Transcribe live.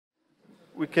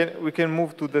we can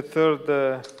move to the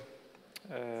third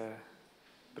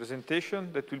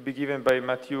presentation that will be given by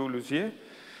Mathieu Luisier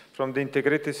from the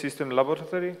Integrated System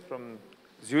Laboratory from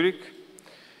Zurich.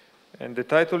 And the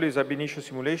title is Ab-initio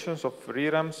Simulations of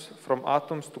ReRAMS from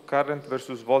Atoms to Current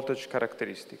versus Voltage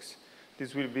Characteristics.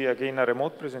 This will be again a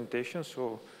remote presentation,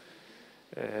 so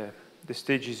the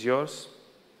stage is yours.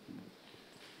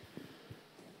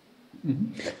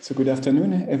 So good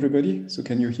afternoon, everybody. So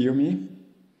can you hear me?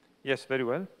 Yes, very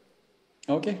well.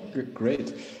 Okay, good,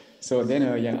 great. So then,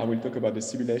 I will talk about the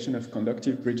simulation of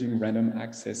conductive bridging random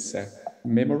access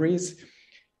memories.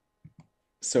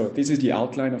 So this is the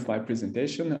outline of my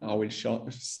presentation. I will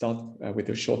start with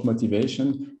a short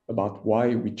motivation about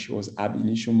why we chose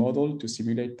ab-initio model to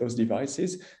simulate those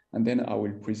devices. And then I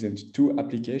will present two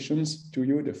applications to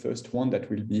you. The first one that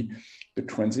will be the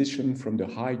transition from the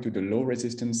high to the low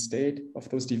resistance state of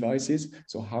those devices.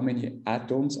 So how many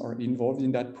atoms are involved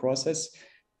in that process?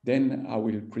 Then I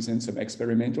will present some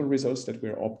experimental results that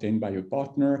were obtained by a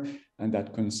partner and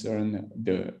that concern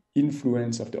the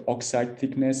influence of the oxide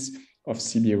thickness of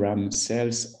CBRAM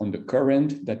cells on the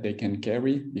current that they can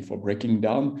carry before breaking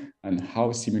down and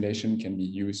how simulation can be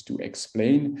used to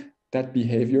explain that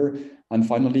behavior. And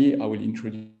finally, I will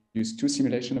introduce two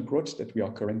simulation approaches that we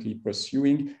are currently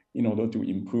pursuing in order to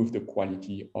improve the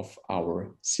quality of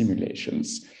our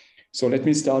simulations. So let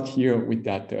me start here with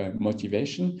that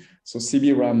motivation. So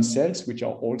CBRAM cells, which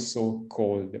are also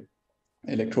called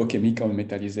electrochemical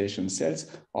metallization cells,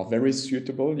 are very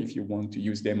suitable if you want to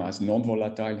use them as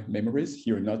non-volatile memories,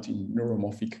 here not in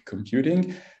neuromorphic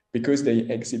computing, because they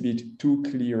exhibit two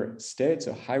clear states,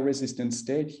 a high resistance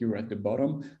state here at the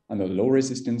bottom and a low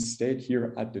resistance state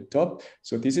here at the top.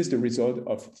 So this is the result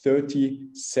of 30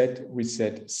 set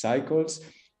reset cycles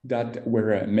that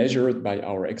were measured by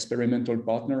our experimental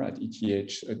partner at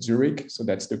ETH Zurich. So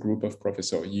that's the group of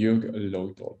Professor Jörg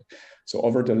Leuthold. So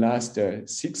over the last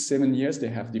 6-7 years, they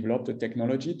have developed a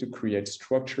technology to create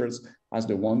structures as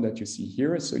the one that you see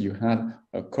here. So you have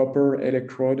a copper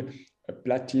electrode, a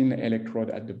platinum electrode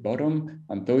at the bottom,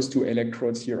 and those two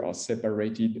electrodes here are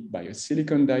separated by a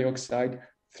silicon dioxide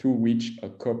through which a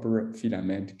copper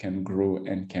filament can grow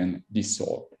and can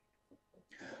dissolve.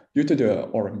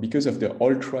 Because of the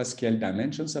ultra scale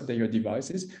dimensions of their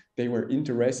devices, they were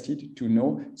interested to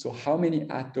know, so how many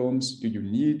atoms do you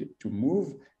need to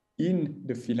move in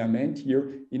the filament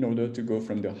here in order to go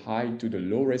from the high to the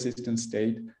low resistance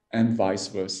state and vice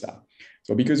versa.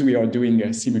 So because we are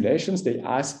doing simulations, they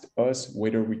asked us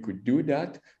whether we could do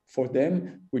that for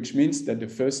them, which means that the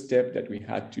first step that we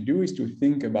had to do is to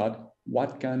think about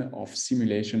what kind of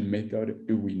simulation method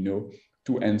do we know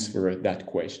to answer that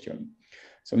question.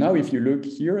 So now if you look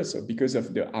here, so because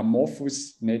of the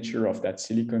amorphous nature of that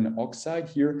silicon oxide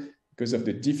here, because of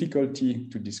the difficulty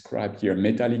to describe here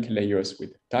metallic layers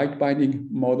with tight binding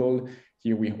model,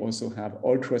 here we also have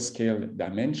ultra scale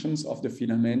dimensions of the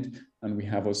filament, and we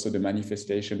have also the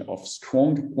manifestation of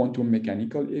strong quantum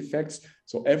mechanical effects.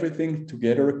 So everything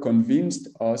together convinced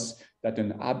us that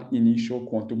an ab-initio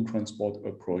quantum transport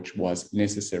approach was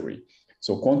necessary.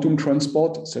 So quantum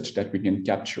transport, such that we can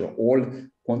capture all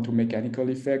quantum mechanical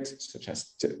effects, such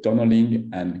as tunneling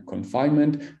and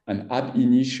confinement, and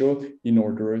ab-initio in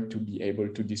order to be able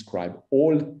to describe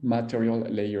all material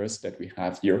layers that we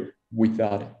have here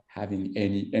without having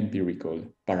any empirical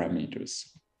parameters.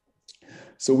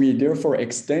 So we therefore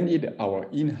extended our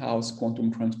in-house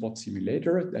quantum transport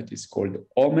simulator that is called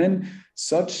OMEN,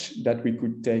 such that we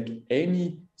could take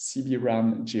any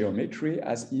CBRAM geometry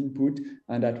as input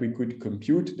and that we could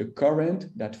compute the current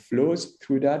that flows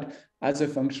through that as a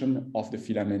function of the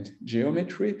filament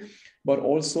geometry, but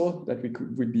also that we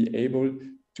would be able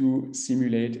to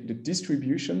simulate the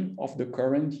distribution of the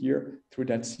current here through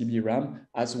that CBRAM,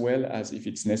 as well as, if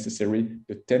it's necessary,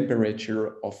 the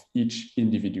temperature of each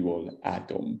individual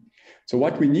atom. So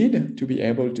what we need to be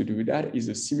able to do that is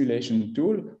a simulation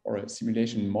tool or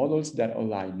simulation models that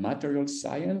align material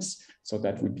science. So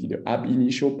that would be the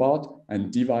ab-initio part,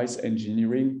 and device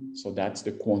engineering. So that's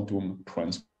the quantum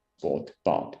transport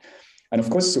part. And of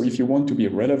course, so if you want to be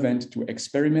relevant to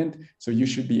experiment, so you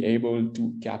should be able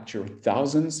to capture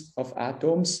thousands of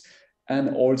atoms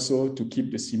and also to keep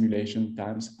the simulation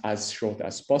times as short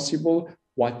as possible,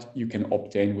 what you can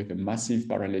obtain with a massive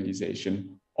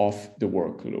parallelization of the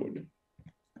workload.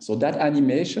 So that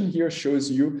animation here shows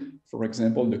you, for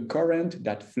example, the current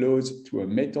that flows through a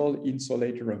metal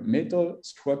insulator, a metal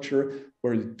structure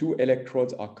where the two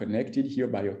electrodes are connected here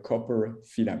by a copper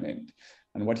filament.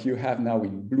 And what you have now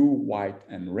in blue, white,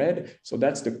 and red, so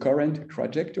that's the current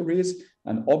trajectories.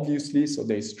 And obviously, so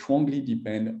they strongly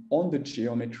depend on the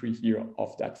geometry here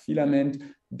of that filament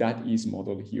that is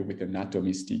modeled here with an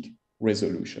atomistic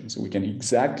resolution. So we can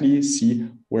exactly see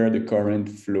where the current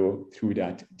flow through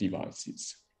that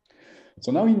devices.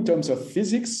 So now in terms of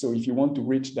physics, so if you want to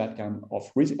reach that kind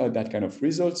of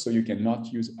result, so you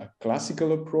cannot use a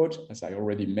classical approach, as I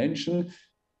already mentioned.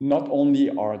 Not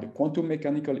only are the quantum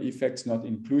mechanical effects not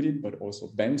included, but also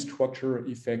band structure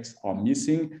effects are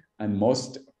missing, and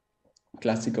most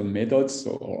classical methods,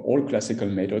 or all classical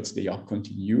methods, they are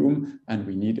continuum, and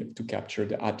we need to capture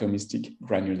the atomistic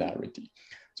granularity.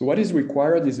 So what is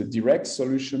required is a direct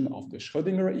solution of the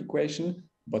Schrödinger equation,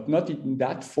 but not in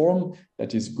that form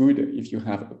that is good if you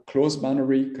have a closed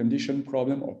boundary condition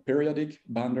problem or periodic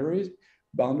boundaries.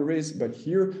 But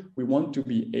here we want to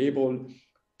be able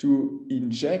to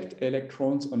inject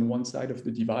electrons on one side of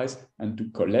the device and to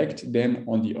collect them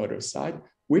on the other side,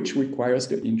 which requires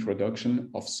the introduction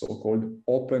of so-called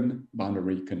open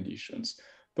boundary conditions.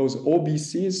 Those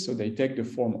OBCs, so they take the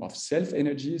form of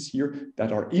self-energies here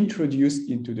that are introduced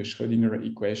into the Schrödinger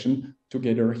equation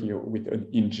together here with an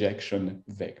injection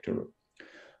vector.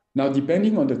 Now,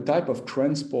 depending on the type of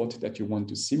transport that you want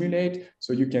to simulate,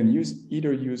 so you can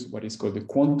either use what is called the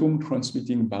quantum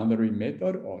transmitting boundary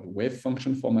method or wave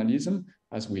function formalism,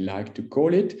 as we like to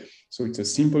call it. So it's a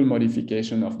simple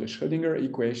modification of the Schrödinger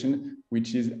equation,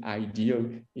 which is ideal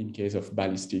in case of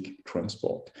ballistic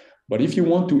transport. But if you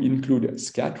want to include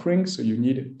scattering, so you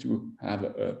need to have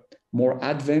a more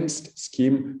advanced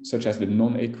scheme, such as the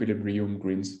non-equilibrium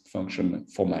Green's function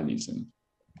formalism.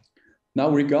 Now,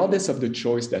 regardless of the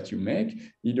choice that you make,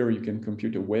 either you can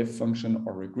compute a wave function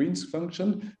or a Green's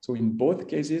function. So in both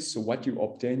cases, so what you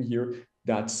obtain here,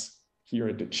 that's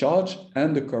here the charge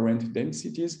and the current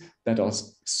densities that are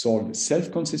solved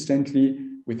self-consistently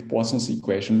with Poisson's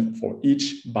equation for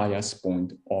each bias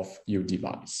point of your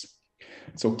device.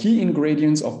 So key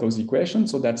ingredients of those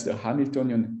equations, so that's the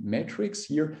Hamiltonian matrix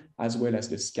here, as well as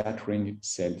the scattering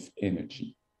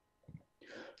self-energy.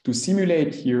 To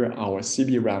simulate here our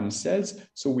CBRAM cells,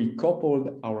 so we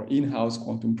coupled our in-house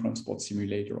quantum transport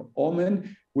simulator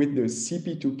OMEN with the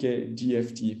CP2K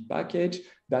DFT package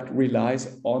that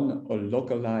relies on a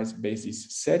localized basis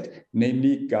set,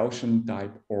 namely Gaussian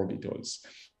type orbitals.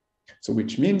 So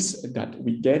which means that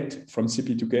we get from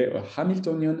CP2K a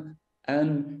Hamiltonian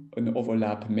and an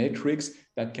overlap matrix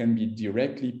that can be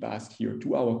directly passed here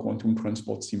to our quantum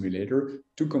transport simulator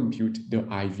to compute the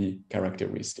IV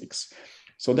characteristics.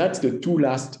 So that's the two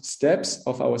last steps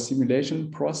of our simulation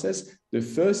process. The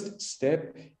first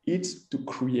step is to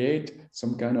create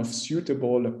some kind of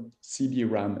suitable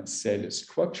CBRAM cell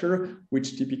structure,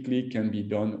 which typically can be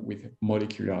done with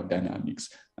molecular dynamics.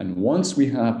 And once we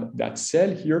have that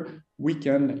cell here, we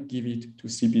can give it to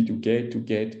CP2K to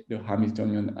get the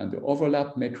Hamiltonian and the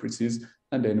overlap matrices,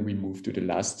 and then we move to the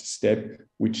last step,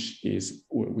 which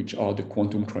are the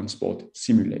quantum transport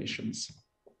simulations.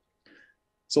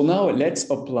 So now let's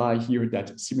apply here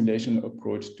that simulation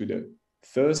approach to the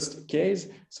first case.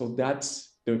 So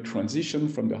that's the transition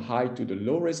from the high to the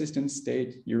low resistance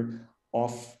state here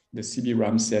of the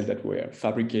CBRAM cell that were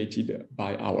fabricated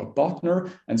by our partner,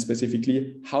 and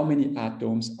specifically how many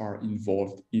atoms are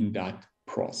involved in that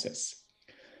process.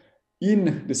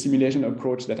 In the simulation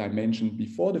approach that I mentioned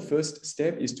before, the first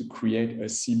step is to create a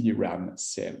CBRAM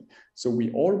cell. So we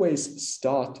always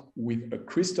start with a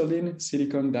crystalline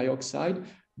silicon dioxide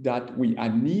that we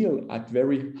anneal at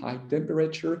very high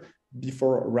temperature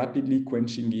before rapidly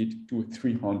quenching it to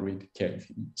 300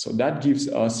 Kelvin. So that gives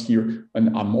us here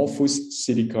an amorphous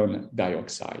silicon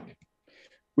dioxide.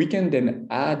 We can then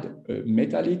add a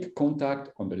metallic contact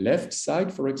on the left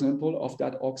side, for example, of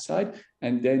that oxide,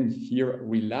 and then here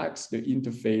relax the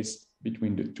interface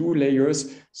between the two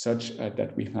layers such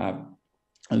that we have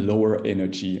a lower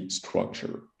energy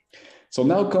structure. So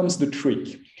now comes the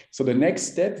trick. So the next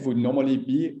step would normally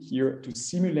be here to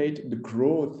simulate the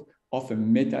growth of a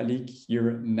metallic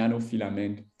here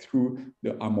nanofilament through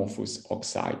the amorphous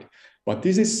oxide. But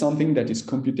this is something that is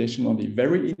computationally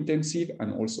very intensive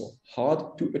and also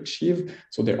hard to achieve.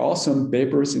 So there are some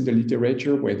papers in the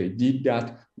literature where they did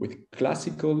that with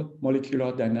classical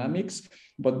molecular dynamics,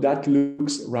 but that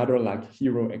looks rather like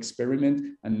hero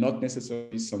experiment and not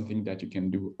necessarily something that you can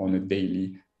do on a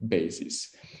daily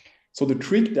basis. So the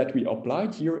trick that we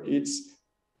applied here is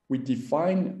we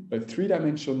define a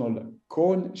three-dimensional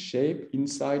cone shape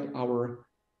inside our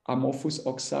amorphous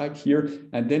oxide here,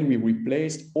 and then we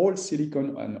replaced all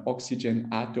silicon and oxygen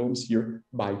atoms here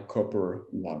by copper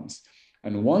ones.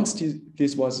 And once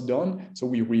this was done, so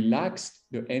we relaxed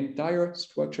the entire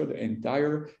structure, the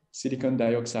entire silicon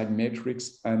dioxide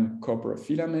matrix and copper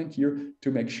filament here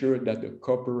to make sure that the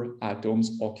copper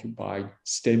atoms occupy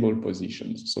stable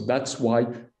positions. So that's why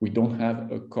we don't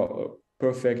have a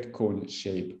perfect cone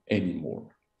shape anymore.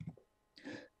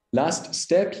 Last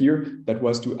step here, that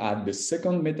was to add the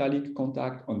second metallic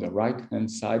contact on the right-hand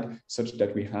side such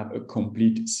that we have a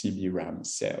complete CBRAM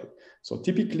cell. So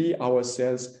typically our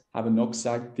cells have an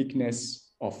oxide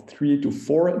thickness of 3 to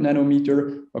 4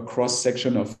 nanometer, a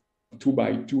cross-section of 2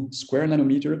 by 2 square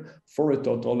nanometer for a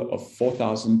total of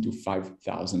 4,000 to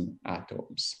 5,000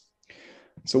 atoms.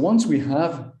 So once we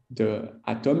have the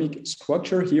atomic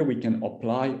structure here, we can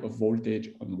apply a voltage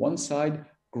on one side,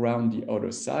 ground the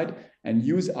other side, and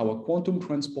use our quantum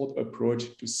transport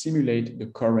approach to simulate the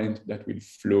current that will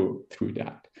flow through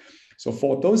that. So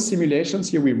for those simulations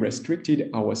here, we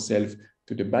restricted ourselves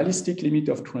to the ballistic limit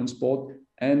of transport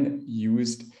and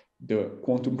used the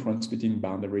quantum transmitting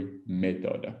boundary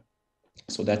method.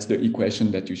 So that's the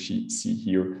equation that you see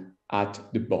here at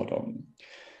the bottom.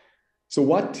 So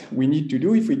what we need to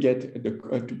do if we get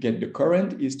the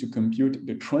current is to compute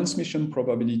the transmission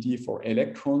probability for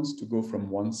electrons to go from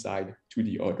one side to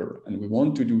the other. And we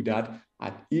want to do that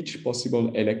at each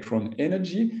possible electron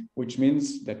energy, which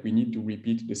means that we need to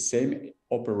repeat the same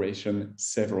operation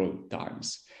several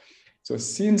times. So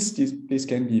since this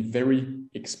can be very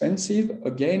expensive,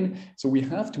 again, so we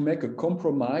have to make a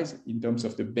compromise in terms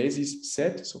of the basis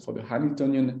set, so for the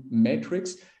Hamiltonian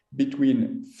matrix,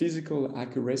 between physical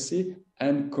accuracy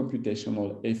and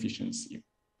computational efficiency.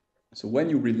 So when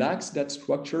you relax that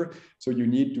structure, so you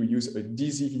need to use a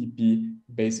DZVP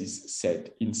basis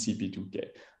set in CP2K.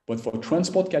 But for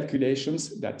transport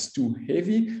calculations, that's too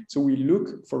heavy. So we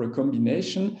look for a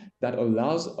combination that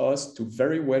allows us to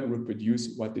very well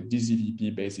reproduce what the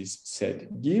DZVP basis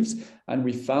set gives. And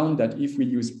we found that if we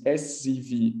use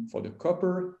SZV for the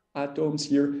copper atoms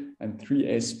here and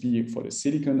 3sp for the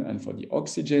silicon and for the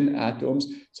oxygen atoms,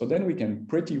 so then we can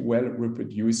pretty well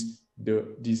reproduce the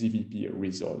DZVP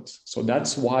results. So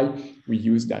that's why we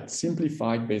use that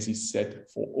simplified basis set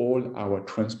for all our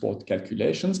transport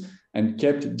calculations and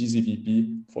kept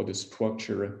DZVP for the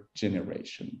structure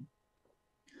generation.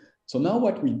 So now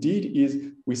what we did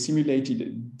is we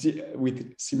simulated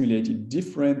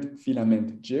different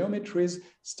filament geometries,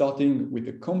 starting with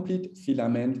a complete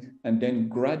filament and then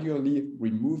gradually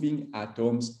removing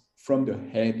atoms from the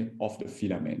head of the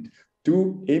filament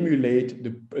to emulate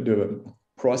the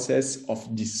process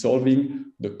of dissolving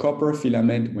the copper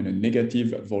filament when a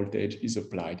negative voltage is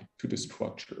applied to the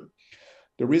structure.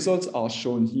 The results are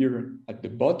shown here at the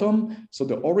bottom. So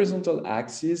the horizontal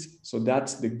axis, so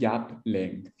that's the gap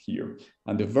length here.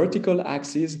 And the vertical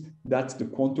axis, that's the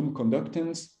quantum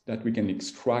conductance that we can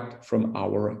extract from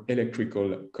our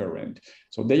electrical current.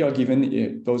 So they are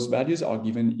given, those values are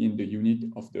given in the unit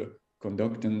of the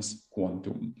conductance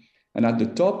quantum. And at the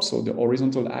top, so the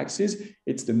horizontal axis,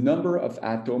 it's the number of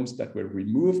atoms that were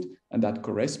removed and that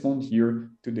correspond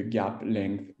here to the gap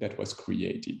length that was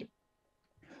created.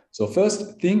 So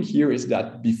first thing here is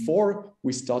that before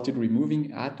we started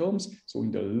removing atoms, so in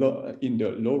the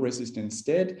low resistance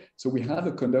state, so we have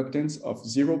a conductance of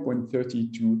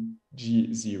 0.32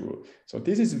 G0. So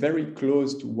this is very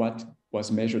close to what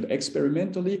was measured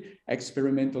experimentally.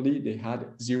 Experimentally, they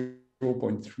had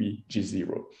 0.3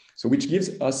 G0. So which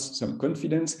gives us some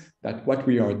confidence that what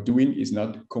we are doing is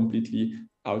not completely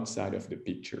outside of the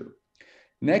picture.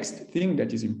 Next thing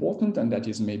that is important and that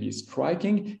is maybe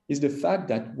striking is the fact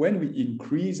that when we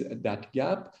increase that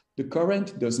gap, the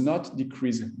current does not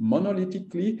decrease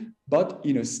monolithically, but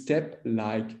in a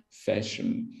step-like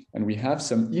fashion. And we have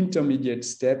some intermediate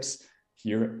steps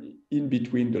here in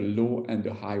between the low and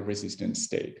the high resistance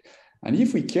state. And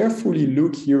if we carefully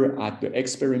look here at the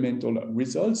experimental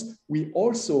results, we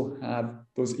also have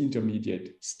those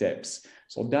intermediate steps.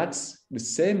 So that's the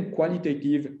same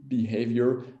qualitative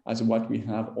behavior as what we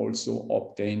have also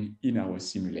obtained in our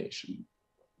simulation.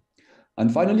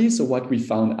 And finally, so what we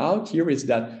found out here is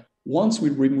that once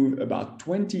we remove about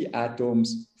 20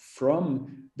 atoms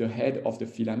from the head of the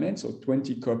filament, so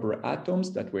 20 copper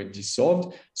atoms that were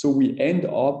dissolved, so we end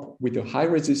up with a high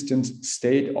resistance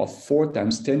state of 4 ×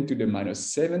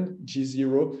 10⁻⁷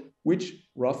 G0, which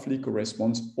roughly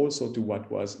corresponds also to what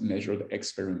was measured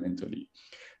experimentally.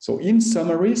 So in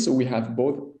summary, so we have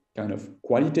both kind of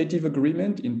qualitative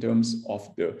agreement in terms of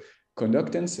the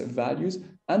conductance values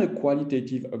and a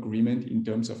qualitative agreement in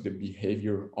terms of the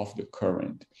behavior of the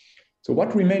current. So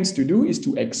what remains to do is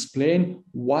to explain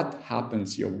what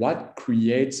happens here, what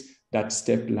creates that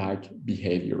step-like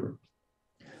behavior.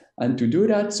 And to do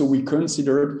that, so we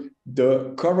considered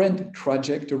the current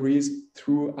trajectories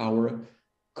through our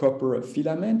copper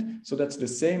filament. So that's the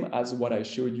same as what I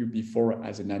showed you before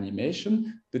as an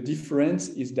animation. The difference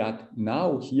is that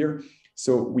now here,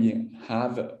 so we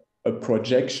have a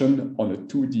projection on a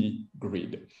 2D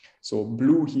grid. So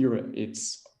blue here,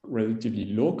 it's relatively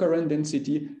low current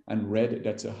density, and red,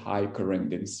 that's a high current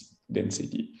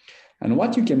density. And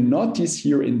what you can notice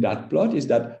here in that plot is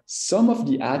that some of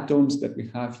the atoms that we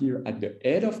have here at the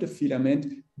head of the filament,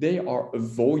 they are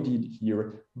avoided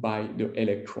here by the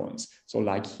electrons. So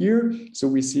like here, so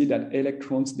we see that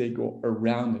electrons, they go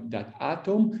around that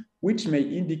atom, which may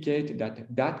indicate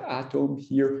that that atom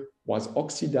here was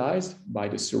oxidized by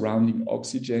the surrounding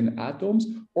oxygen atoms,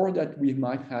 or that we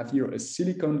might have here a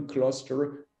silicon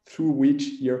cluster through which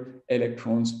here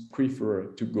electrons prefer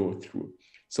to go through.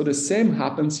 So the same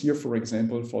happens here, for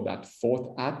example, for that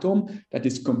fourth atom that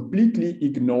is completely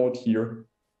ignored here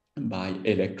by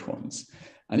electrons.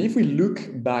 And if we look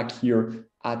back here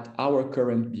at our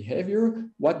current behavior,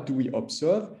 what do we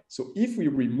observe? So if we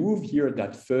remove here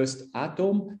that first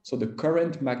atom, so the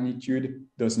current magnitude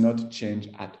does not change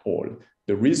at all.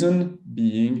 The reason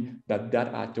being that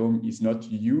that atom is not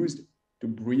used to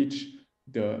bridge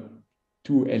the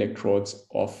two electrodes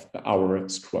of our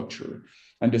structure.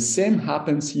 And the same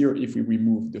happens here if we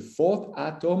remove the fourth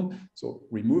atom. So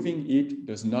removing it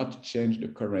does not change the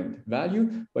current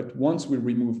value, but once we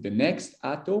remove the next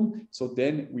atom, so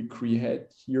then we create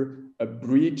here a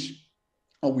bridge,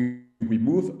 or we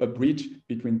remove a bridge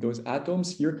between those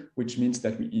atoms here, which means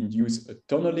that we induce a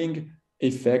tunneling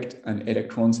effect, and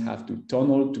electrons have to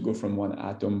tunnel to go from one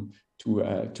atom to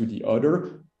the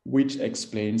other, which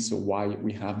explains why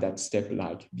we have that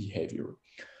step-like behavior.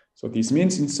 So this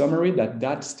means, in summary, that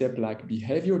that step-like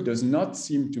behavior does not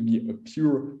seem to be a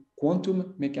pure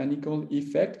quantum mechanical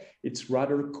effect. It's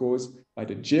rather caused by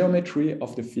the geometry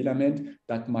of the filament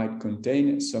that might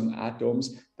contain some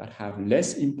atoms that have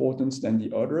less importance than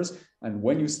the others. And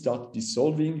when you start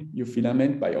dissolving your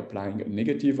filament by applying a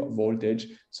negative voltage,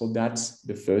 so that's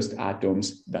the first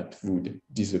atoms that would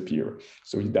disappear.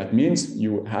 So that means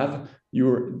you have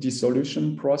your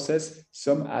dissolution process,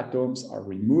 some atoms are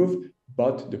removed,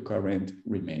 but the current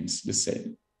remains the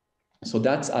same. So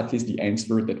that's at least the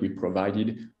answer that we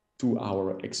provided to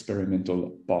our experimental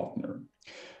partner.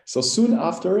 So soon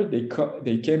after,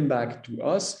 they came back to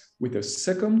us with a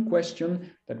second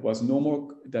question that was no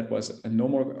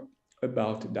more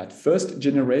about that first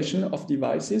generation of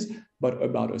devices, but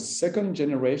about a second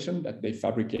generation that they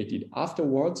fabricated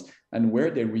afterwards, and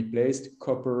where they replaced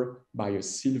copper by a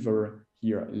silver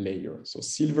here layer. So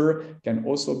silver can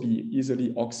also be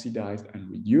easily oxidized and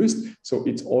reduced. So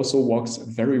it also works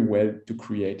very well to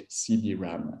create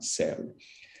CBRAM cell.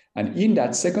 And in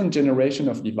that second generation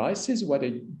of devices, what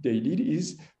they did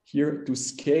is here to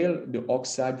scale the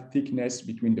oxide thickness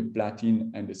between the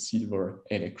platinum and the silver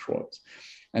electrodes.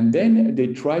 And then they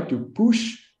try to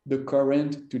push the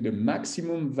current to the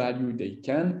maximum value they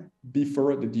can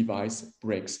before the device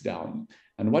breaks down.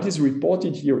 And what is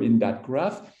reported here in that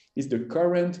graph is the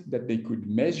current that they could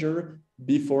measure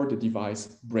before the device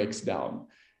breaks down.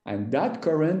 And that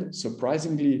current,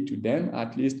 surprisingly to them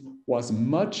at least, was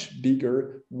much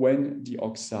bigger when the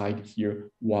oxide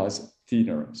here was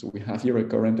thinner. So we have here a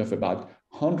current of about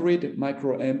 100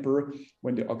 microampere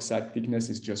when the oxide thickness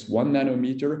is just 1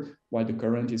 nanometer, while the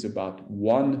current is about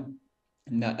 1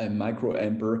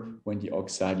 microampere when the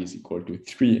oxide is equal to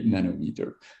 3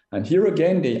 nanometer. And here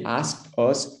again, they asked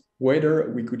us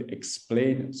whether we could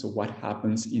explain what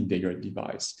happens in their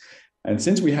device. And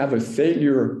since we have a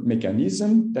failure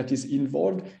mechanism that is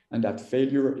involved, and that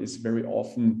failure is very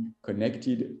often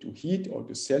connected to heat or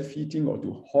to self-heating or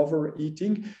to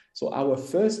overheating, so our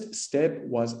first step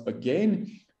was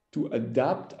again to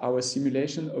adapt our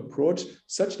simulation approach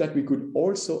such that we could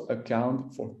also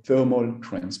account for thermal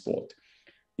transport.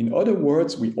 In other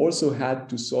words, we also had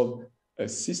to solve a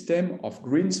system of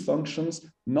Green's functions,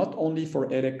 not only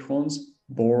for electrons,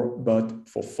 but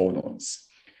for phonons.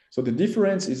 So the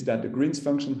difference is that the Green's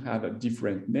function have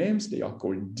different names. They are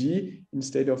called D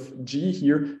instead of G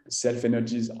here. The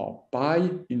self-energies are pi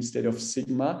instead of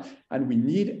sigma. And we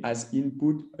need as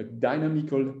input a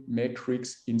dynamical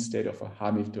matrix instead of a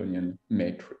Hamiltonian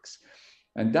matrix.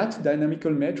 And that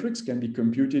dynamical matrix can be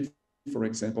computed, for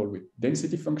example, with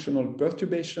density functional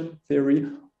perturbation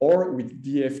theory, or with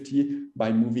DFT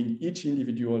by moving each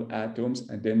individual atoms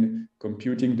and then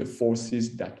computing the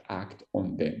forces that act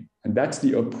on them. And that's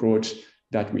the approach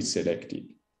that we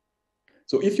selected.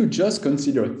 So if you just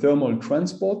consider thermal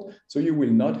transport, so you will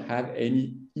not have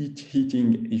any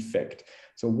heating effect.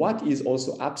 So what is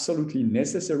also absolutely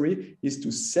necessary is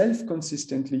to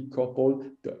self-consistently couple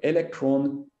the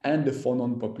electron and the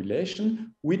phonon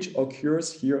population, which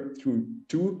occurs here through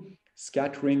two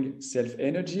scattering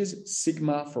self-energies,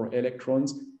 sigma for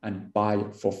electrons and pi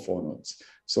for phonons.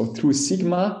 So through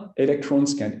sigma,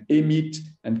 electrons can emit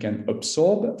and can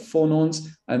absorb phonons,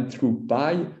 and through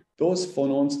pi, those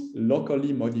phonons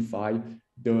locally modify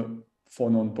the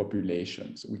phonon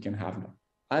population. So we can have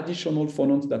additional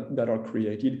phonons that are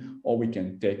created, or we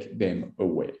can take them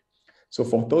away. So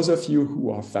for those of you who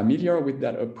are familiar with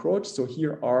that approach, so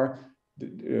here are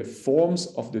the forms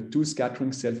of the two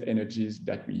scattering self-energies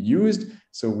that we used.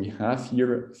 So we have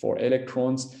here for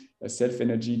electrons a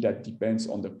self-energy that depends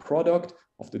on the product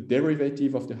of the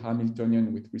derivative of the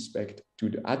Hamiltonian with respect to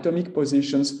the atomic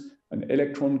positions, an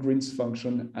electron Green's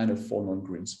function, and a phonon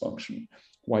Green's function.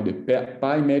 While the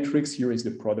pi matrix here is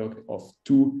the product of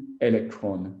two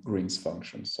electron Green's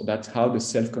functions. So that's how the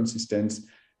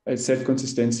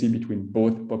self-consistency between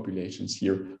both populations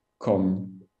here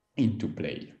come into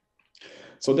play.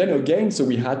 So then again, so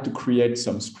we had to create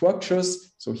some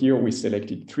structures. So here we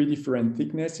selected three different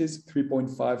thicknesses,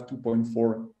 3.5,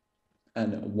 2.4,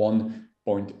 and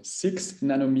 1.6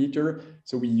 nanometer.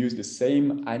 So we use the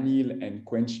same anneal and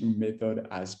quenching method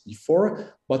as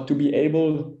before, but to be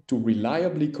able to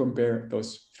reliably compare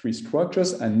those three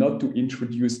structures and not to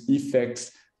introduce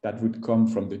effects that would come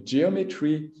from the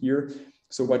geometry here.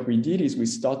 So what we did is we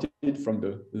started from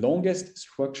the longest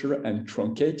structure and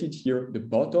truncated here the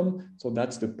bottom. So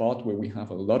that's the part where we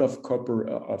have a lot of copper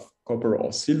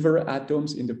or silver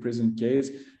atoms in the present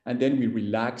case. And then we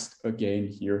relaxed again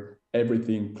here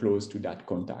everything close to that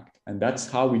contact. And that's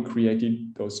how we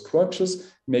created those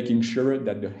structures, making sure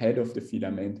that the head of the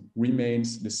filament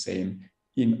remains the same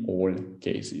in all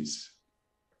cases.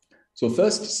 So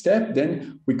first step,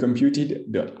 then we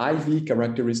computed the IV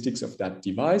characteristics of that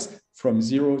device from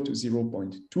 0 to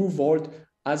 0.2 volt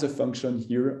as a function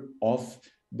here of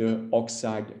the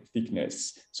oxide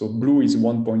thickness. So blue is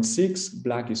 1.6,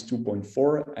 black is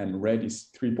 2.4, and red is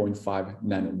 3.5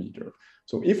 nanometer.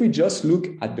 So if we just look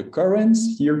at the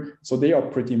currents here, so they are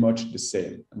pretty much the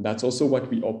same. And that's also what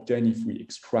we obtain if we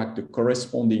extract the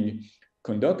corresponding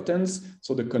conductance.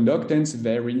 So the conductance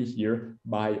vary here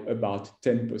by about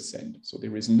 10%. So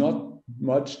there is not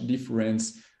much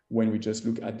difference when we just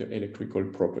look at the electrical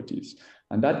properties.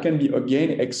 And that can be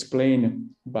again explained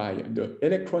by the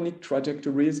electronic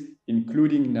trajectories,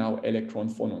 including now electron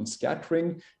phonon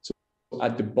scattering. So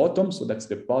at the bottom, so that's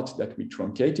the part that we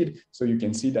truncated. So you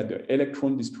can see that the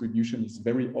electron distribution is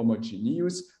very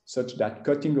homogeneous, such that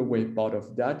cutting away part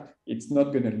of that, it's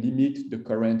not going to limit the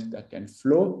current that can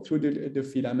flow through the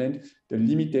filament. The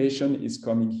limitation is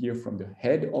coming here from the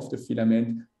head of the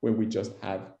filament, where we just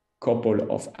have a couple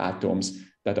of atoms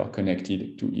that are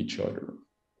connected to each other.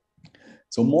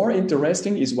 So more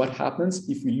interesting is what happens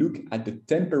if we look at the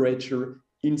temperature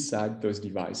inside those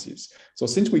devices. So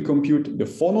since we compute the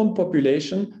phonon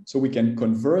population, so we can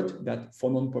convert that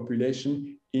phonon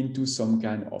population into some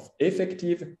kind of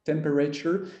effective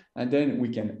temperature, and then we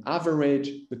can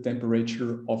average the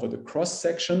temperature over the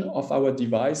cross-section of our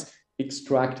device,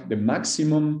 extract the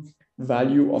maximum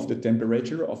value of the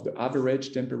temperature, of the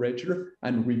average temperature,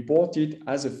 and report it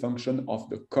as a function of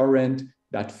the current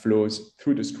that flows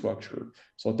through the structure.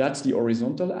 So that's the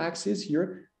horizontal axis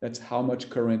here. That's how much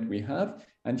current we have.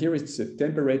 And here it's a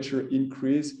temperature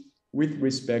increase with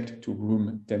respect to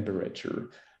room temperature.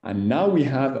 And now we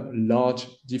have large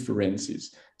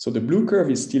differences. So the blue curve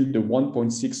is still the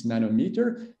 1.6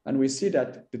 nanometer. And we see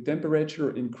that the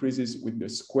temperature increases with the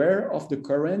square of the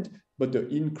current, but the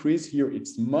increase here,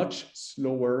 it's much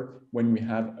slower when we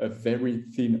have a very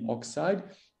thin oxide,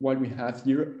 while we have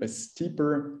here a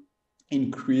steeper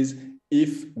increase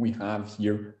if we have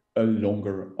here a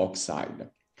longer oxide.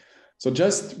 So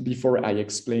just before I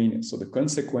explain the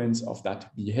consequence of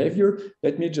that behavior,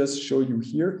 let me just show you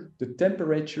here the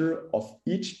temperature of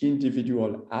each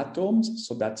individual atoms.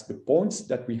 So that's the points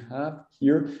that we have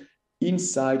here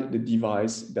inside the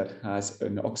device that has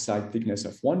an oxide thickness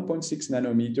of 1.6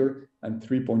 nanometer and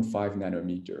 3.5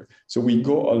 nanometer. So we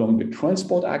go along the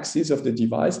transport axis of the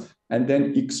device and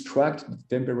then extract the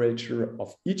temperature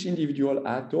of each individual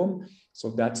atom.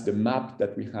 So that's the map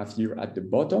that we have here at the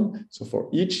bottom. So for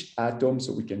each atom,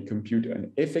 so we can compute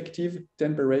an effective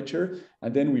temperature,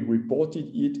 and then we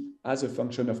reported it as a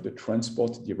function of the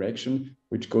transport direction,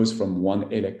 which goes from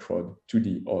one electrode to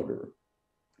the other.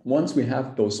 Once we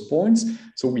have those points,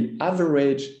 so we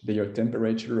average their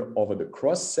temperature over the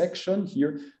cross section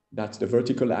here. That's the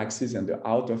vertical axis and the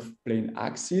out of plane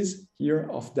axis here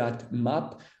of that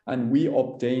map. And we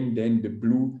obtain then the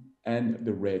blue and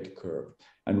the red curve.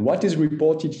 And what is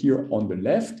reported here on the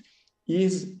left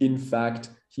is in fact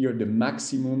here the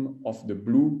maximum of the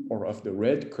blue or of the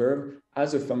red curve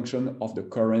as a function of the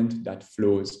current that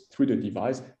flows through the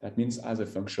device. That means as a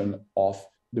function of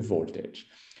the voltage.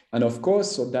 And of course,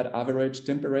 so that average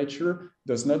temperature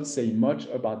does not say much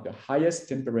about the highest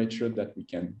temperature that we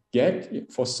can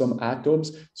get for some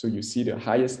atoms. So you see the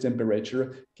highest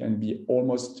temperature can be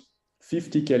almost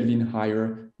 50 Kelvin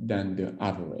higher than the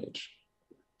average.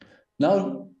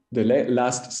 Now, the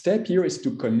last step here is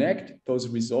to connect those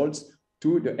results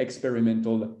to the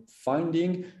experimental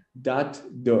finding that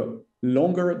the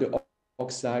longer the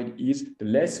oxide is, the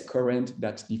less current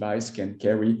that device can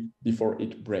carry before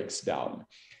it breaks down.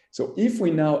 So if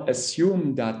we now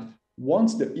assume that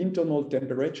once the internal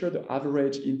temperature, the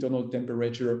average internal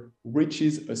temperature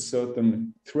reaches a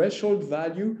certain threshold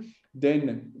value,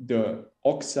 then the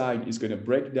oxide is going to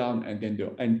break down and then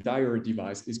the entire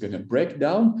device is going to break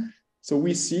down. So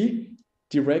we see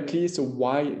directly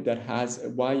why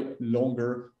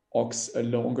longer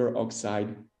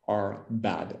oxide are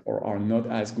bad or are not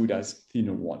as good as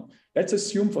thinner one. Let's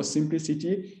assume for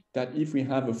simplicity that if we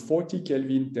have a 40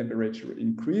 Kelvin temperature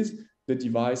increase, the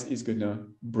device is going to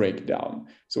break down.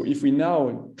 So if we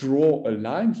now draw a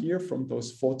line here from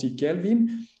those 40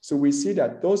 Kelvin, so we see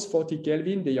that those 40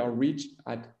 Kelvin, they are reached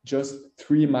at just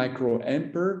 3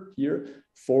 microampere here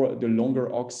for the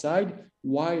longer oxide,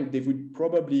 while they would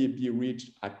probably be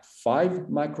reached at 5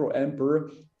 microampere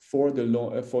for the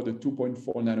 2.4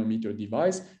 nanometer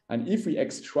device. And if we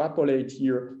extrapolate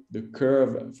here the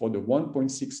curve for the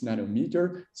 1.6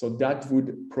 nanometer, so that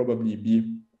would probably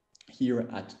be here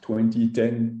at 20,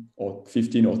 10 or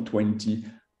 15 or 20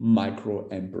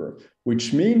 microampere,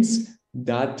 which means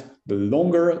that the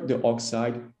longer the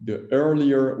oxide, the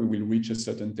earlier we will reach a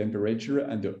certain temperature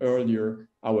and the earlier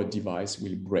our device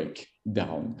will break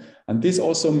down. And this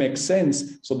also makes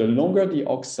sense. So the longer the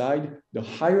oxide, the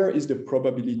higher is the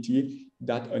probability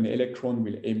that an electron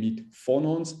will emit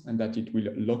phonons and that it will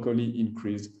locally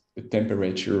increase the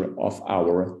temperature of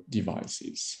our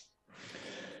devices.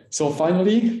 So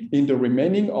finally, in the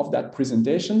remaining of that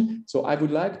presentation, so I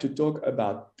would like to talk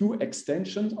about 2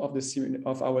 extensions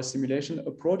of our simulation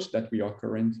approach that we are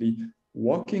currently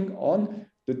working on.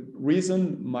 The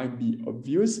reason might be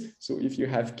obvious. So if you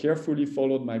have carefully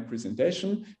followed my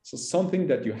presentation, so something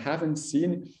that you haven't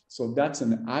seen, so that's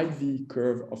an IV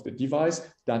curve of the device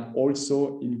that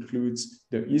also includes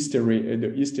the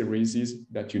hysteresis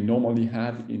that you normally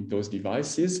have in those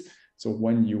devices. So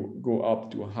when you go up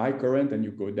to a high current and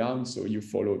you go down, so you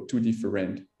follow 2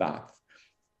 different paths.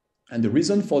 And the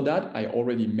reason for that, I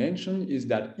already mentioned, is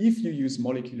that if you use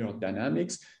molecular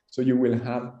dynamics, so you will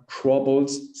have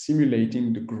troubles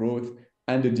simulating the growth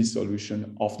and the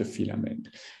dissolution of the filament.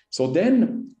 So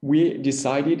then we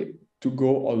decided to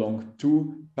go along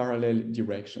 2 parallel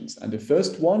directions. And the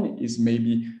first one is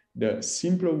maybe the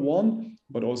simpler one,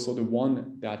 but also the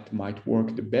one that might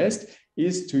work the best,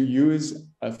 is to use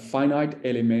a finite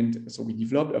element. So we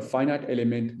developed a finite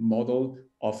element model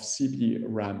of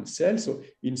CBRAM cells, so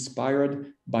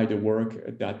inspired by the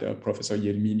work that Professor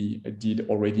Jelmini did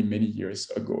already many years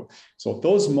ago. So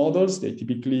those models, they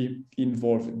typically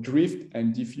involve drift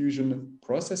and diffusion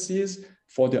processes.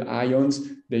 For the ions,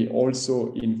 they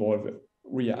also involve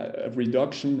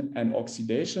reduction and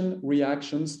oxidation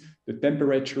reactions. The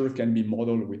temperature can be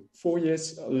modeled with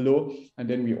Fourier's law, and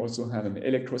then we also have an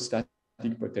electrostatic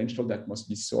potential that must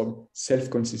be solved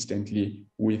self-consistently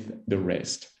with the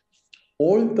rest.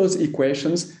 All those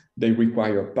equations, they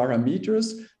require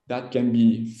parameters that can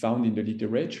be found in the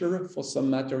literature for some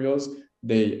materials.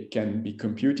 They can be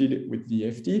computed with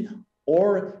DFT,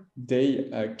 or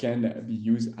they can be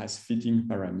used as fitting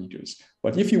parameters.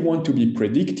 But if you want to be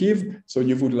predictive, so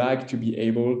you would like to be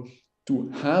able to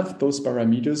have those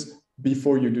parameters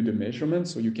before you do the measurement,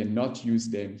 so you cannot use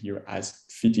them here as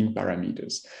fitting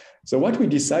parameters. So what we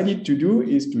decided to do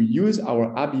is to use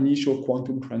our ab-initio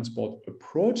quantum transport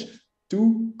approach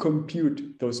to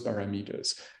compute those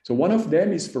parameters. So one of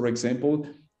them is, for example,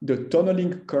 the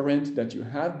tunneling current that you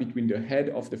have between the head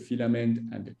of the filament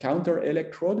and the counter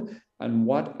electrode, and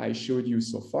what I showed you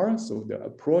so far. So the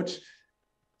approach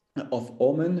of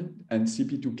Oman and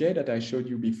CP2K that I showed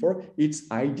you before,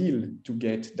 it's ideal to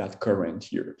get that current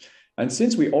here. And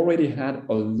since we already had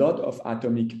a lot of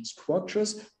atomic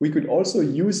structures, we could also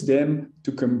use them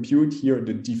to compute here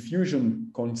the diffusion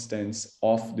constants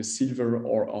of the silver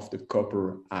or of the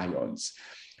copper ions.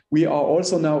 We are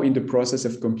also now in the process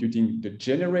of computing the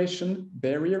generation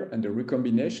barrier and the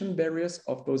recombination barriers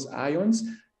of those ions,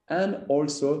 and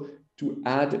also to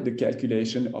add the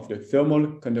calculation of the thermal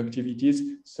conductivities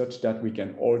such that we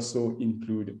can also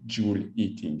include Joule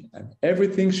heating. And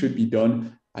everything should be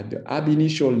done at the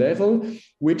ab-initio level,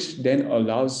 which then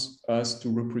allows us to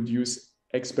reproduce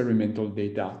experimental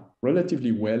data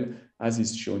relatively well, as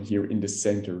is shown here in the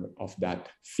center of that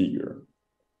figure.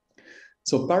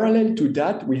 So parallel to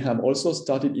that, we have also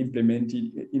started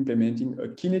implementing a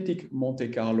kinetic Monte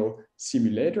Carlo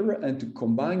simulator, and to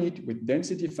combine it with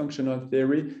density functional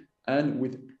theory and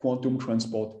with quantum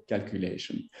transport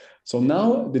calculation. So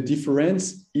now the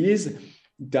difference is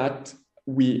that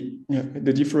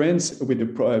the difference with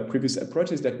the previous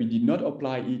approach is that we did not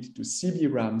apply it to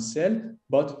CBRAM cell,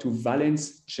 but to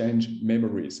valence change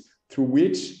memories, through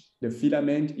which the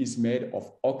filament is made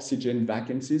of oxygen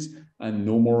vacancies and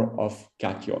no more of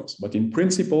cations. But in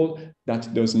principle,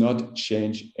 that does not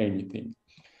change anything.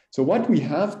 So what we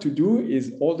have to do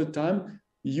is all the time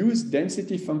use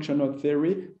density functional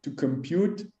theory to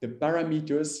compute the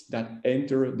parameters that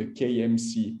enter the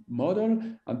KMC model.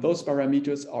 And those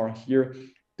parameters are here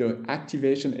the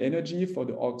activation energy for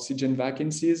the oxygen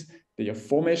vacancies, their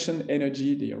formation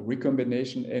energy, their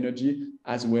recombination energy,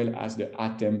 as well as the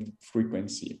atom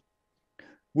frequency.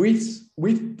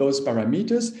 With those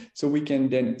parameters, so we can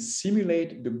then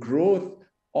simulate the growth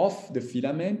of the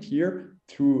filament here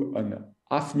through an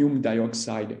hafnium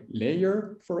dioxide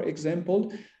layer, for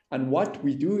example. And what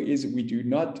we do is we do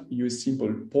not use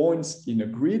simple points in a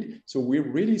grid. So we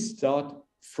really start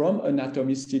from an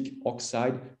atomistic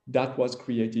oxide that was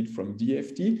created from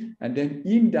DFT. And then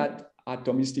in that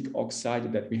atomistic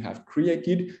oxide that we have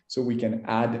created, so we can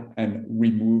add and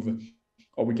remove,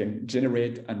 or we can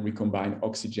generate and recombine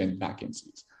oxygen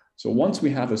vacancies. So once we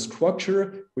have a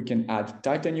structure, we can add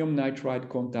titanium nitride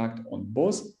contact on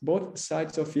both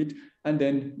sides of it, and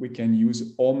then we can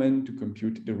use Omen to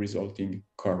compute the resulting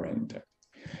current.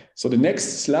 So the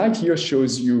next slide here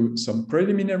shows you some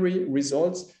preliminary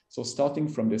results. So starting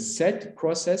from the set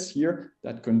process here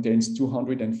that contains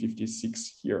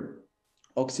 256 here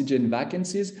oxygen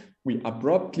vacancies, we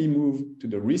abruptly move to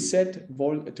the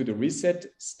reset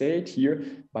state here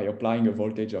by applying a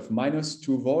voltage of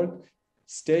 -2 volts,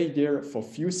 stay there for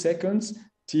a few seconds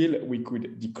till we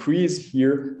could decrease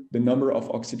here the number of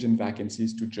oxygen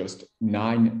vacancies to just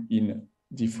 9 in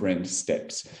different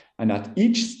steps. And at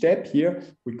each step here,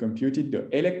 we computed the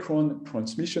electron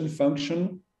transmission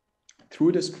function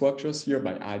through the structures here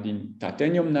by adding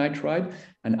titanium nitride.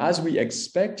 And as we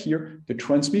expect here, the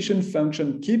transmission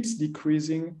function keeps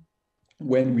decreasing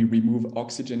when we remove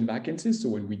oxygen vacancies, so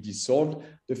when we dissolve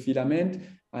the filament.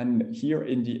 And here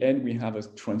in the end, we have a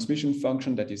transmission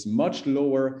function that is much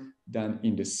lower than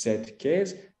in the set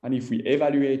case. And if we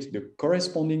evaluate the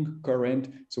corresponding current,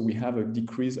 so we have a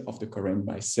decrease of the current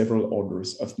by several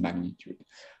orders of magnitude.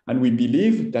 And we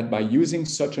believe that by using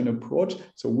such an approach,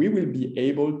 so we will be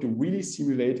able to really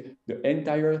simulate the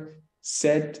entire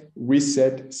set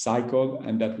reset cycle,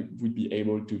 and that we would be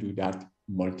able to do that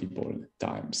multiple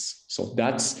times. So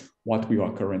that's what we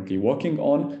are currently working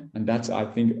on. And that's, I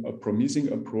think, a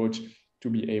promising approach to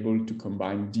be able to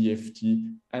combine DFT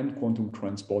and quantum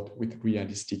transport with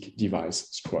realistic device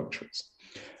structures.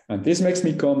 And this makes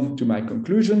me come to my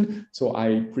conclusion. So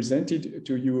I presented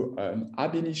to you an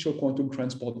ab-initio quantum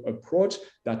transport approach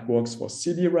that works for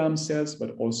CBRAM cells,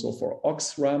 but also for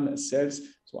OXRAM cells.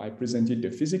 So I presented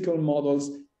the physical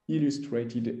models,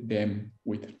 illustrated them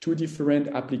with 2 different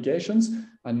applications.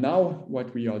 And now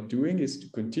what we are doing is to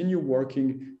continue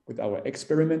working with our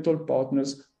experimental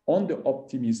partners on the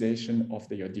optimization of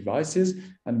their devices.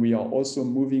 And we are also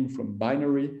moving from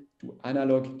binary to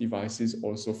analog devices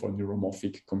also for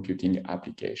neuromorphic computing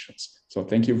applications. So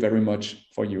thank you very much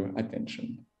for your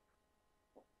attention.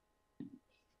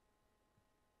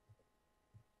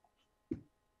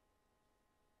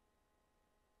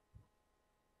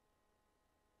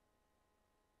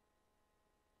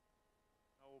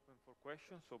 Now open for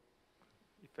questions. So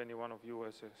if any one of you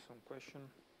has some question.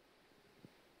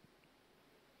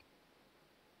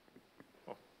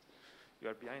 Oh, you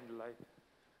are behind the light.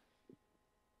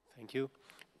 Thank you.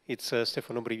 It's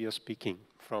Stefano Brivio speaking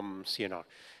from CNR.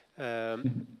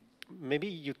 Maybe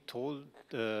you told,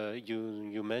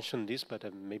 you mentioned this,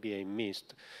 but maybe I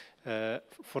missed.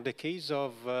 For the case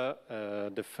of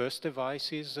the first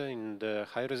devices in the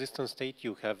high resistance state,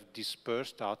 you have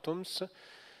dispersed atoms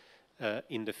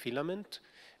in the filament.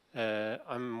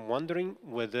 I'm wondering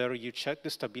whether you check the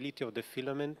stability of the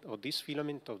filament, or this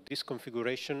filament, of this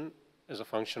configuration as a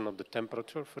function of the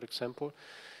temperature, for example,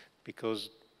 because,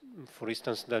 for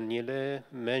instance, Daniele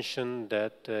mentioned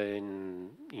that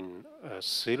in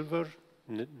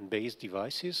silver-based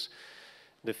devices,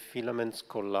 the filaments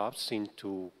collapse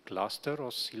into cluster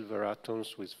of silver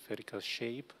atoms with spherical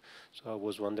shape. So I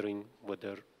was wondering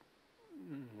whether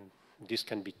this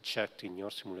can be checked in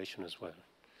your simulation as well.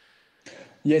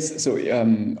 Yes, so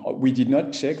we did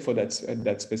not check for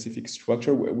that specific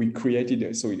structure. We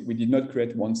created, so we did not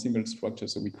create one single structure,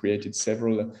 so we created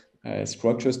several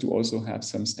structures to also have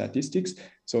some statistics.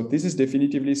 So this is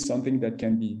definitively something that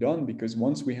can be done, because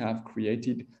once we have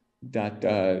created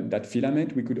that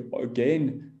filament, we could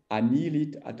again anneal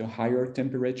it at a higher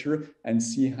temperature and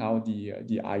see how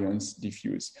the ions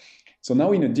diffuse. So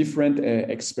now in a different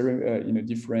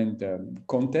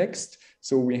context,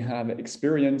 so we have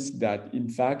experienced that in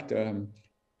fact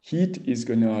heat is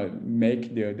going to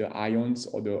make the ions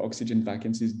or the oxygen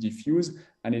vacancies diffuse,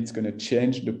 and it's going to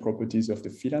change the properties of the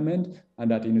filament, and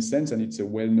that in a sense, and it's a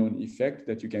well-known effect,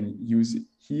 that you can use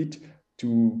heat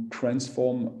to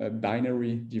transform a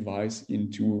binary device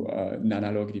into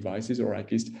analog devices, or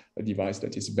at least a device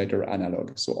that is better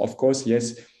analog. So of course,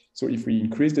 yes, so if we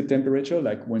increase the temperature,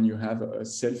 like when you have a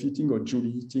self-heating or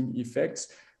Joule heating effects,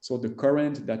 so the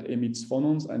current that emits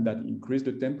phonons and that increase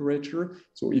the temperature.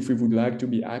 So if we would like to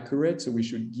be accurate, so we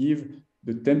should give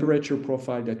the temperature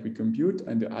profile that we compute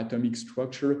and the atomic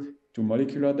structure to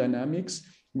molecular dynamics.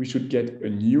 We should get a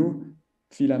new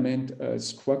filament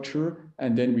structure,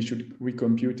 and then we should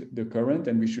recompute the current,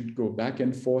 and we should go back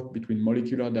and forth between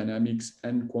molecular dynamics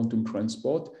and quantum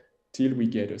transport till we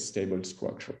get a stable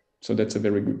structure. So that's a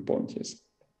very good point, yes.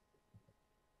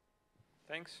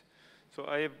 Thanks. So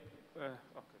I have, okay.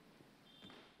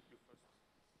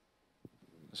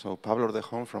 So Pablo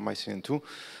Ordejon from ICN2.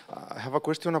 I have a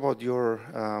question about your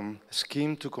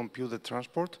scheme to compute the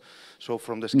transport. So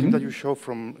from the scheme that you show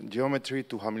from geometry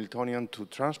to Hamiltonian to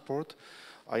transport,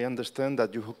 I understand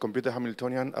that you compute the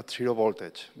Hamiltonian at 0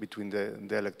 voltage between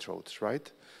the electrodes,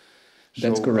 right?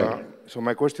 That's correct. So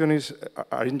my question is,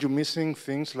 aren't you missing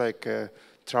things like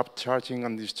trapped charging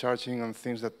and discharging and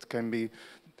things that can be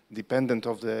dependent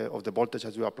of the voltage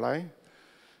that you apply?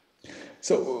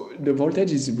 So the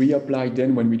voltage is reapplied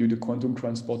then when we do the quantum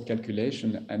transport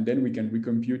calculation, and then we can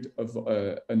recompute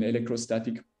an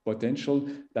electrostatic potential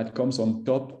that comes on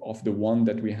top of the one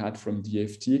that we had from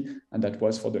DFT, and that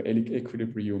was for the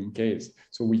equilibrium case.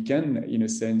 So we can, in a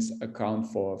sense, account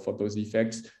for those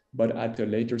effects, but at a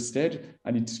later stage.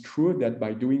 And it's true that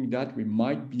by doing that, we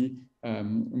might be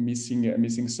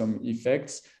missing some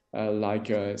effects,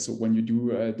 so when you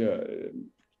do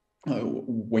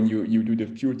when you do the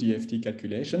pure DFT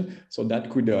calculation, so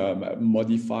that could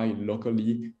modify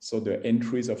locally so the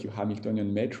entries of your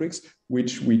Hamiltonian matrix,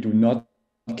 which we do not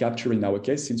capture in our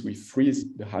case since we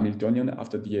freeze the Hamiltonian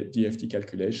after the DFT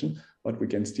calculation, but we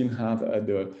can still have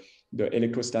the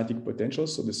electrostatic potential,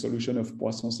 so the solution of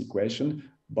Poisson's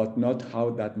equation, but not how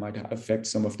that might affect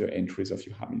some of the entries of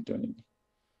your Hamiltonian.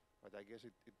 But I guess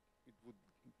it would,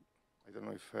 I don't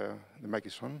know if the mic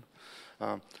is on.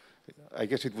 I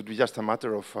guess it would be just a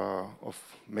matter of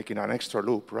making an extra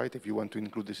loop, right? If you want to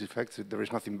include these effects, there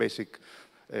is nothing basic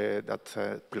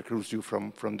that precludes you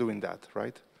from doing that,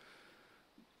 right?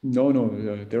 No,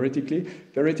 theoretically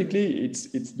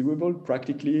it's doable.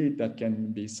 Practically, that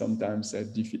can be sometimes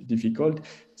difficult,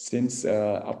 since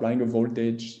applying a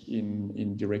voltage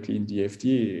directly in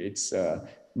DFT, it's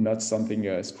not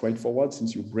something straightforward,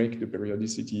 since you break the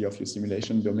periodicity of your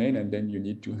simulation domain, and then you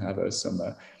need to have some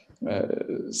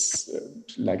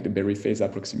like the Berry phase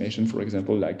approximation, for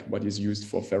example, like what is used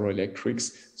for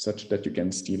ferroelectrics, such that you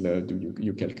can still do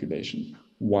your calculation.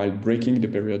 While breaking the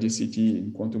periodicity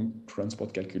in quantum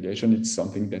transport calculation, it's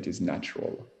something that is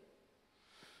natural.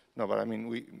 No, but I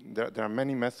mean, there are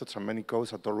many methods and many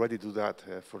codes that already do that.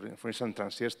 For instance,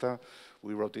 Transiesta,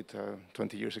 we wrote it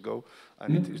 20 years ago,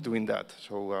 and it is doing that.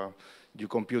 So you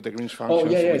compute the Green's function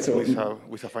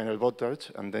with a final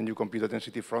voltage, and then you compute the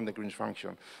density from the Green's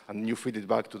function, and you feed it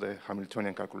back to the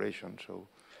Hamiltonian calculation. So.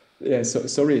 Yeah, so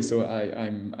sorry, so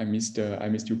I missed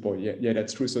your point. Yeah,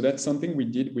 that's true. So that's something we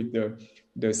did with the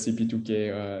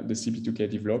CP2K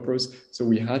developers. So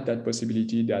we had that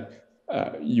possibility that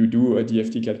you do a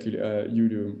DFT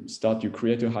you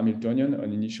create a Hamiltonian,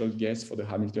 an initial guess for the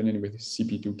Hamiltonian with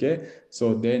CP2K.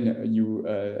 So then you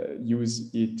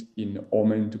use it in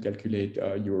Omen to calculate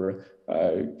your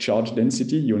charge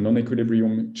density, your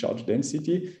non-equilibrium charge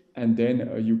density, and then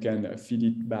you can feed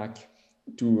it back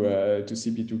to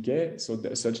CP2K,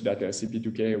 such that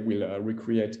CP2K will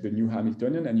recreate the new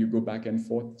Hamiltonian, and you go back and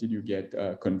forth till you get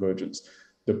convergence.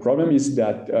 The problem is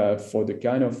that for the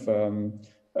kind of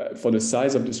for the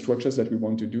size of the structures that we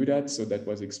want to do that. So that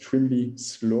was extremely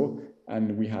slow,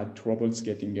 and we had troubles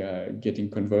getting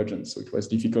convergence. So it was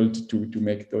difficult to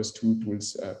make those two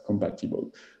tools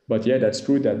compatible. But yeah, that's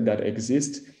true that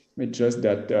exists. It's just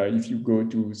that if you go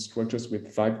to structures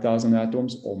with 5,000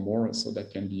 atoms or more, so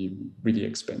that can be really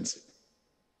expensive.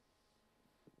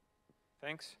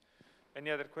 Thanks.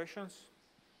 Any other questions?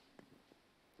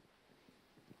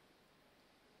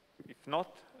 If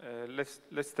not,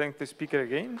 let's thank the speaker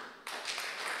again.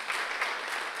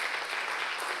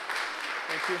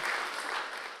 Thank you.